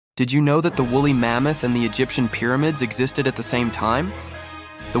Did you know that the woolly mammoth and the Egyptian pyramids existed at the same time?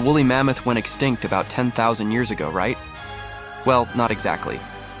 The woolly mammoth went extinct about 10,000 years ago, right? Well, not exactly.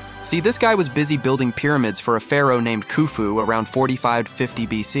 See, this guy was busy building pyramids for a pharaoh named Khufu around 45 to 50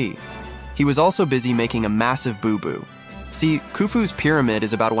 BC. He was also busy making a massive boo-boo. See, Khufu's pyramid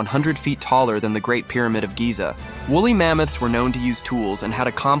is about 100 feet taller than the Great Pyramid of Giza. Woolly mammoths were known to use tools and had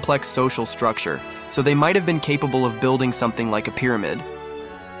a complex social structure, so they might have been capable of building something like a pyramid.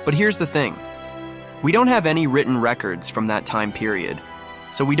 But here's the thing. We don't have any written records from that time period,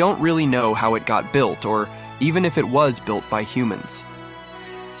 so we don't really know how it got built or even if it was built by humans.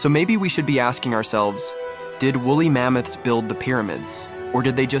 So maybe we should be asking ourselves, did woolly mammoths build the pyramids? Or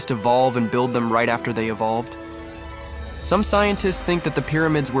did they just evolve and build them right after they evolved? Some scientists think that the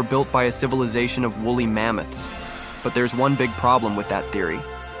pyramids were built by a civilization of woolly mammoths, but there's one big problem with that theory.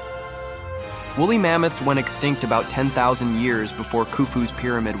 Woolly mammoths went extinct about 10,000 years before Khufu's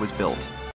pyramid was built.